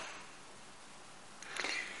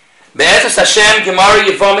Be'ezus Hashem, Gemara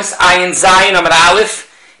Yevomis Ayin Zayin Amar Aleph,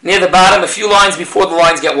 near the bottom, a few lines before the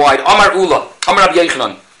lines get wide. Amar Ula, Amar Rabbi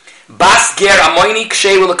Yochanan, Bas Ger Amoini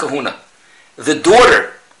Ksheru L'Kahuna. The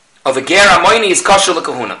daughter of a Ger Amoini is Kasher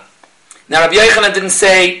L'Kahuna. Now Rabbi Yochanan didn't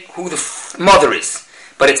say who the mother is,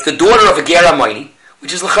 but it's the daughter of a Ger Amoini,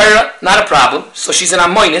 which is L'Chayra, not a problem. So she's an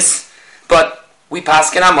Amoinis, but we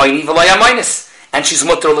pass an Amoini V'loi Amoinis, and she's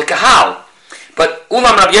Mutter L'Kahal. But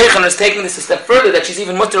Ulam Rabbi Yochanan is taking this a step further, that she's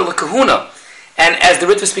even Mutter L'Kahuna. And as the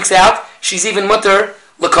Ritva speaks out, she's even Mutter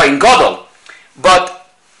L'Kayin Gadol. But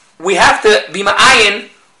we have to be ma'ayin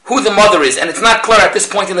who the mother is, and it's not clear at this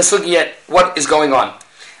point in the sugi yet what is going on.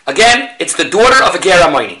 Again, it's the daughter of a Ger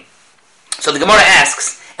Amoini. So the Gemara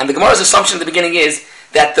asks, and the Gemara's assumption at the beginning is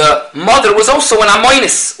that the mother was also an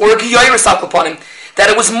Amoinis, or a Giyaris upon him, that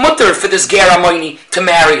it was mutter for this Ger Amoini to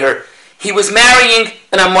marry her. He was marrying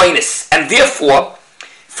an Amoinis, and therefore,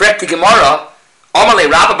 frek the Gemara, Amale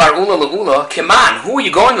Rabba Bar Ula Le'ula, Keman, who are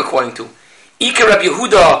you going according to? Ike Rabbi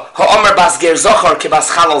Yehuda, ha'amar bas ger zochar, ke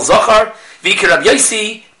bas chalal zochar, v'ike Rabbi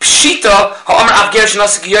Yosi, pshita, ha'amar av ger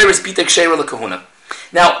shenas giyaris bita ksheira l'kahuna.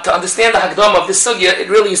 Now, to understand the Hagdama of this sugya, it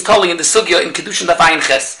really is totally in the sugya in Kedushin Daf Ayin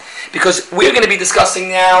Ches, because we're going to be discussing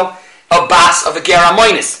now a bas of a ger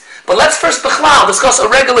Amoinis. But let's first b'chlal discuss a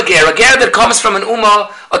regular ger, a ger that comes from an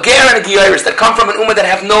ummah, a ger and a giyaris that come from an ummah that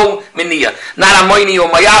have no miniyah, not Amoini or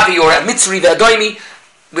Mayavi or Mitzri ve'adoimi,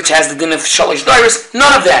 which has the din of shalish dairis,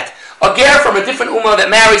 none of that. A ger from a different ummah that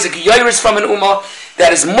marries a giyaris from an ummah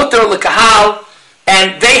that is mutter l'kahal,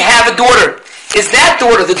 and they have a daughter. Is that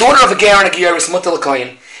daughter, the daughter of a ger and a giyaris, mutter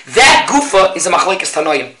l'kayin? That gufa is a machlekes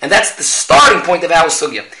tanoim, and that's the starting point of our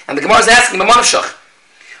sugya. And the Gemara is asking, Mamanavshach,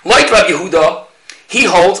 like Rabbi Yehuda, he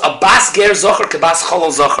holds a bas ger zocher ke bas chalal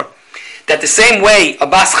zocher. That the same way a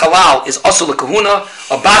bas chalal is also l'kahuna,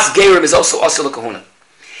 a bas gerim is also l'kahuna.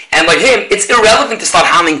 And like him, it's irrelevant to start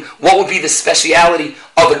handling what would be the speciality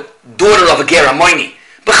of a daughter of a ger Amoini.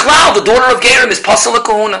 B'chlal, the daughter of gerim is pasal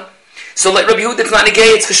l'kahuna. So like Rabbi Yehuda, it's not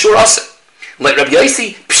negay, it's for sure asa. Like Rabbi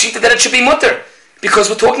Yosi, pshita that it should be mutter. Because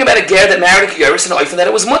we're talking about a ger that married a giyaris and oifen that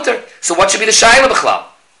it was mutter. So what should be the shayla b'chlal?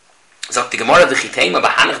 Zok the Gemara v'chitema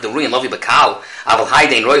b'hanach d'rui and lovi b'kal aval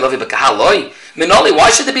haydein roi lovi b'kahal loi minoli.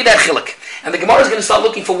 Why should there be that chiluk? And the Gemara is going to start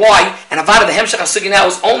looking for why. And avada the hemshach hasugi now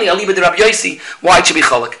is only aliba de Rabbi Yosi. Why it should be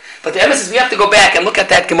chiluk? But the emes is we have to go back and look at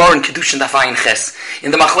that Gemara in Kedushin Daf Ayin Ches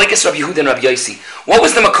in the machlekes Rabbi Yehuda and Rabbi Yosi. What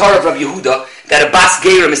was the makar of Rabbi Yehuda that a bas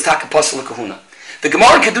gerim is taka pasal l'kahuna? The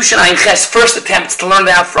Gemara in Kedushin Ayin Ches first attempts to learn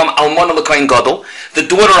that from Almona l'kayin gadol, the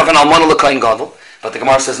daughter of an Almona l'kayin gadol. But the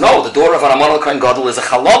Gemara says, no, the daughter of an Almona l'kayin gadol is a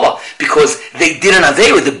chalala, because they did an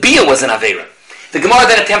avera, the bia was an avera. The Gemara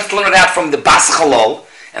then attempts to learn that from the bas chalal,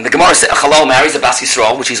 and the Gemara says a chalal marries a bas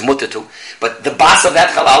Yisrael, which he's mutter to, but the bas of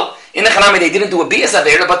that chalal, in the Chanami they didn't do a bias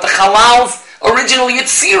avera, but the chalal's originally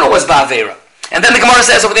Yitzira was ba'avera. And then the Gemara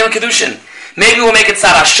says over there in Kedushin, maybe we'll make it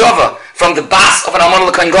tzara shova from the bas of an Almona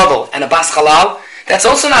l'kayin gadol and a bas chalal. That's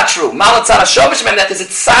also not true. Malat tzara shova shemem, that is a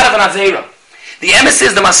tzara of an avera. The emes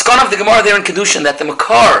is the maskon of the Gemara there in Kedushin that the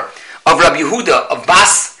makar of Rabbi Yehuda of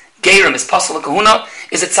bas gerim is pasal l'kahuna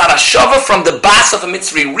is a tzara shova from the bas of a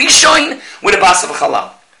mitzri rishoin with a bas of a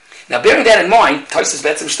chalal. Now, bearing that in mind, Tosfos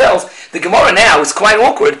Betzim tells the Gemara now is quite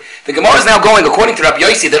awkward. The Gemara is now going according to Rabbi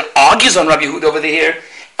Yosi that argues on Rabbi Yehuda over there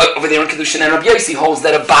in Kedushin, and Rabbi Yosi holds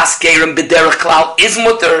that a bas gerim b'derech klal is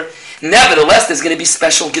mutter. Nevertheless, there's going to be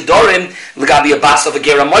special gedorim l'gabi a bas of a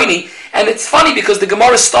ger Amoini, and it's funny because the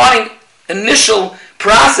Gemara is starting initial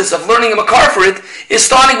process of learning a makar for it is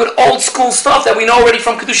starting with old school stuff that we know already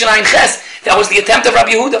from Kedushin Ayin Ches. That was the attempt of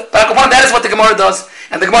Rabbi Yehuda. But that is what the Gemara does.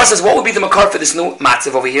 And the Gemara says, what would be the makar for this new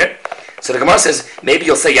matziv over here? So the Gemara says, maybe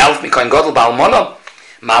you'll say, Yalef mikoyin gadol ba'almona,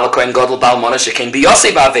 malakoyin gadol ba'almona shekein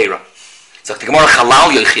biyosei ba'avera. So the Gemara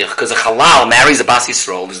halal yochich, because a halal marries a bas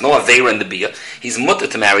Yisrael. There's no avera in the bia. He's mutter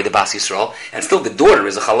to marry the bas Yisrael, and still the daughter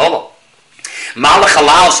is a halala. Mala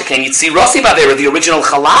halal shekein yitzi rosi ba'avera. The original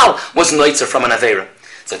halal was noitzer from an avera.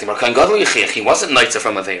 So the Gemara koyin gadol yochich, he wasn't noitzer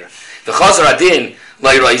from avera. The chazar adin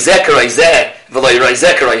lo yroizeh k'roizeh v'lo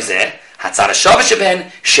yroizeh k'roizeh. Hatzara shava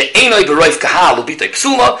sheben she'enoi b'roiv kahal ubitoi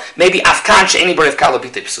psula. Maybe afkan she'enoi b'roiv kahal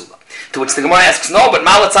ubitoi psula. To which the Gemara asks, no, but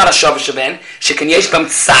mal hatzara shava sheben she'ken yesh bam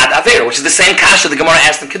tzad avera, which is the same kasha the Gemara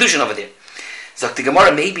asked in Kedushin over there. So the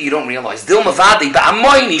Gemara, maybe you don't realize. Dil mavadi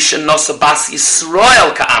ba'amoini she'nosa bas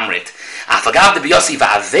Yisrael ka'amrit. Afagav de biyosi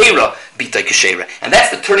va'avera bitoi k'sheira. And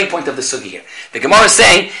that's the turning point of the sugi here. The Gemara is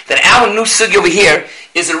saying that our new sugi over here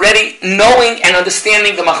is already knowing and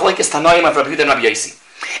understanding the machlekes tanoim of Rabbi Yehuda and Rabbi Yosi.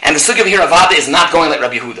 And the sugi over here, Avada, is not going like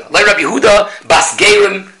Rabbi Yehuda. Like Rabbi Yehuda, bas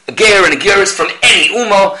gerim, a ger and a geris from any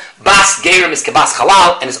ummah, bas gerim is kebas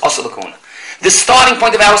halal, and is also l'kona. The starting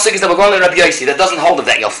point of our sugi is that we're going to Rabbi Yossi that doesn't hold of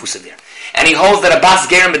that Yalfusa there. And he holds that a Bas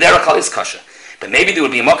Gerim B'derech is kosher. But maybe there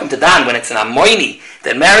would be a Mokum to Dan when it's an Amoini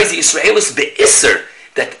that marries the Yisraelis Be'isser,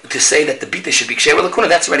 that to say that the Bita should be Ksheir L'Kuna,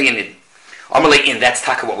 that's already in it. Amalei in, that's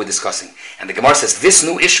taka what we're discussing. And the Gemara says this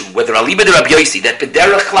new issue, whether Aliba de Rabbi Yossi, that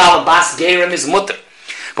B'derech Klal Bas Gerim is mutter.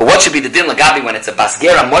 But what should be the din Lagabi when it's a Bas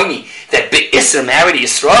Ger Amoini that Be'isser married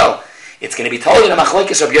Yisrael? It's going to be told in a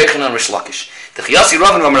Machlokes Rabbi Yochanan and Rish Lakish. The Chiyasi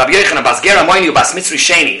Ravin from Rabbi Yochanan Bas Ger Amoini Bas Mitzri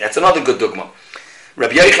Sheni. That's another good dogma.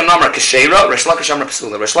 Rabbi Yochanan Amar Kesheira, Rish Lakish Amar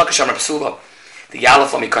Pesula. Rish Lakish Amar Pesula. The Yalef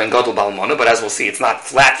from Kohen Gadol Balmona, but as we'll see, it's not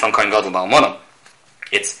flat from Kohen Gadol Balmona.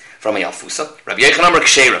 It's from a Yalfusa. Rabbi Yochanan Amar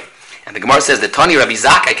Kesheira. And the Gemara says that Tani Rabbi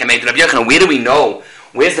Zakkai came to Rabbi Yochanan. Where do we know?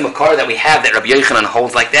 Where's the Makar that we have that Rabbi Yochanan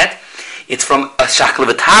holds like that? It's from a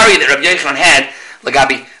Shaklavatari that Rabbi Yochanan had,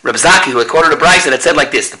 Lagabi Rabbi Zakkai, who had quoted a brayso that said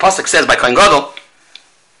like this. The pasuk says by Kohen Gadol,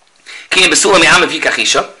 Ki Besula mi'am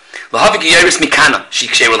vikachisha, lahavi giyaris mikana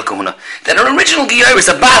shiksheir lekahuna. That an original giyaris,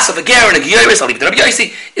 a bas of a ger and a giyaris, I'll leave it. Rabbi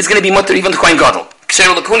Yossi is going to be mutter even to Kohen Gadol.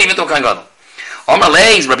 Ksheir lekahuna even to Kohen Gadol. Omar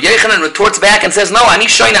leis, Rabbi Yochanan retorts back and says, no, ani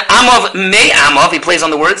shoyna amav me amav. He plays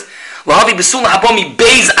on the words. Lahavi besula habomi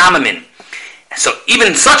beis amamin. So even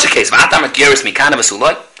in such a case, v'atam giyaris mikana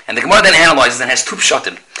besuloi. And the Gemara then analyzes and has two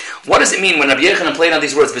pshatim. What does it mean when Rabbi Yochanan played on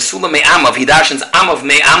these words? Besula me amav, he darshans amav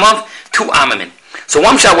me amav, two amamin. So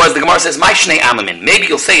one shot was, the Gemara says, my shnei amamin. Maybe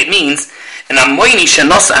you'll say it means an amoini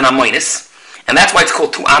shenosa and amoinis, and that's why it's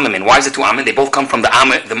called two amamin. Why is it two amin? They both come from the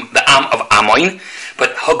am of amoin,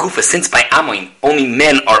 but hagufa, since by amoin only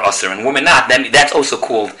men are usher and women not, then that's also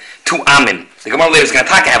called two amin. The Gemara later is going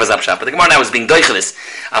to have a zapshap, but the Gemara now is being doichelis.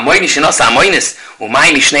 Amoini shenosa amoinis,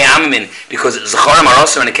 umayni shnei amamin, because zacharim are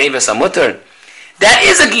usher and a keves amutter. That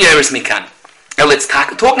is a giyaris mikan. Now let's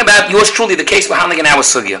talking about yours truly, the case we're handling in our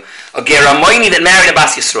sugya. A ger amoini that married a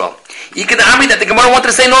bas Yisrael. You can argue that the Gemara wanted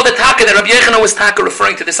to say no, the taka that Rabbi Yochanan was taka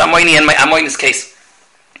referring to this amoini and my amoini's case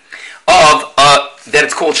of that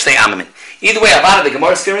it's called shtei amamin. Either way, about it, the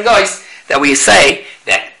Gemara is fearing guys that we say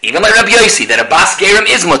that even like Rabbi Yossi that a bas gerim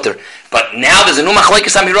is mutter, but now there's a new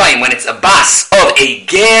machlokes amirayim when it's a bas of a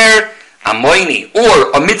ger amoini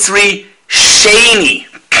or a mitzri sheni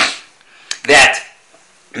that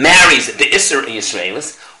marries the Isser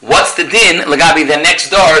Yisraelis, what's the din, Lagabi, the next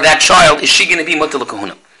door, that child, is she going to be Mutter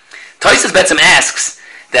L'Kahuna? Taisus Betzim asks,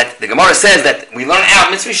 that the Gemara says that we learn out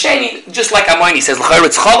Mitzri Sheni, just like Amoini says, L'chayr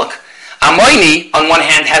it's Cholok. Amoini, on one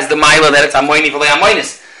hand, has the Maila that it's Amoini v'lei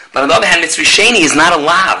Amoinis, but on the other hand, Mitzri Sheni is not a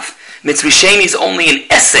lav. Mitzri Sheni is only an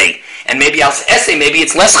essay, and maybe I'll say, maybe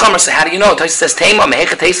it's less Chomer, so how do you know? Taisus says, Tema,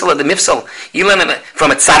 Mehecha Teisel, the Mifsal,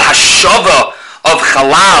 from a Tzad HaShova of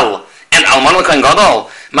Chalal, and Alman L'Kohen Gadol,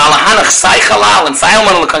 Malahanach Sai Chalal and Sai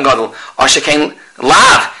Alman L'Kohen Gadol, Ashakain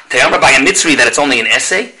Lav, Teyamar by a Mitzri that it's only an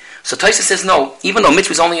essay. So Taisa says no, even though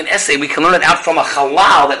Mitzri is only an essay, we can learn it out from a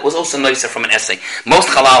Chalal that was also Noisa from an essay. Most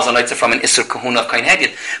Chalals are Noisa from an Isser Kahuna of Kohen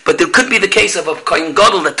Hedyot, but there could be the case of a Kohen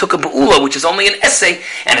Gadol that took a Be'ula, which is only an essay,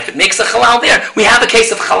 and if it makes a Chalal there, we have a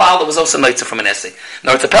case of Chalal that was also Noisa from an essay.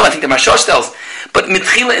 Now it's a Pel, I think the Marshosh tells, but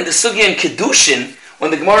Mitchila in the Sugya in Kedushin, when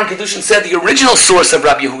the Gemara in Kedushin said the original source of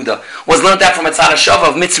Rabbi Yehuda was learned out from a Tzad HaShava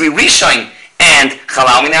of Mitzri Rishon and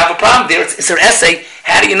Chalal, we now have a problem there. It's her essay.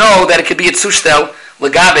 How do you know that it could be a Tzushtel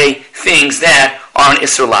Lagabe things that are an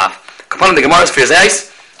Isser Lav? Kapanim the Gemara's fears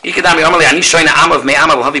eis. Ikadami Amali Ani Shoyna Amav Me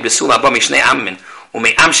Amav Havi Besula Abba Mishnei Amamin Ume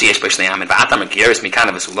Am Sheyesh Beishnei Amin Va'atam Geyeris Mikana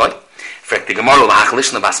Besuloi. Frek the Gemara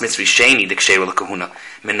Lahachlishna Bas Mitzri Sheni the Ksheir L'Kahuna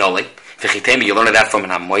Minoli. V'chitemi, you learn it out from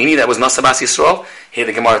an Amoini that was Nasa Bas Yisrael. Here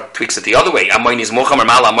the Gemara tweaks it the other way. Amoini is more Chamer,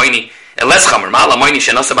 Mal Amoini, less Chamer. Mal Amoini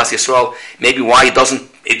Shenasa Bas Yisrael. Maybe why it doesn't,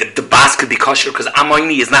 the Bas could be kosher, because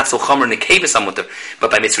Amoini is not so Chamer Nekevis Amutter.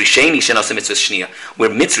 But by Mitzri Sheni, Shenasa Mitzvah Shnia,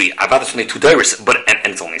 where Mitzri, I've got only two Deiris, but,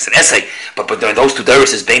 and it's only an essay, but those two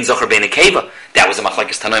Deiris is Bein Zocher, Bein Nekeva. That was a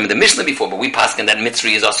Machlekes Tanoim in the Mishnah before, but we pass in that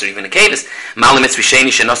Mitzri is also even Nekevis. Mal Mitzri Sheni,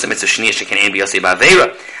 Shenasa Mitzvah Shnia, Shekin Ein B'Yosei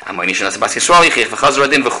Ba'Aveira. Amoini Shenasa Bas Yisrael, Yichich V'Chazra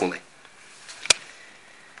Din V'Chulei.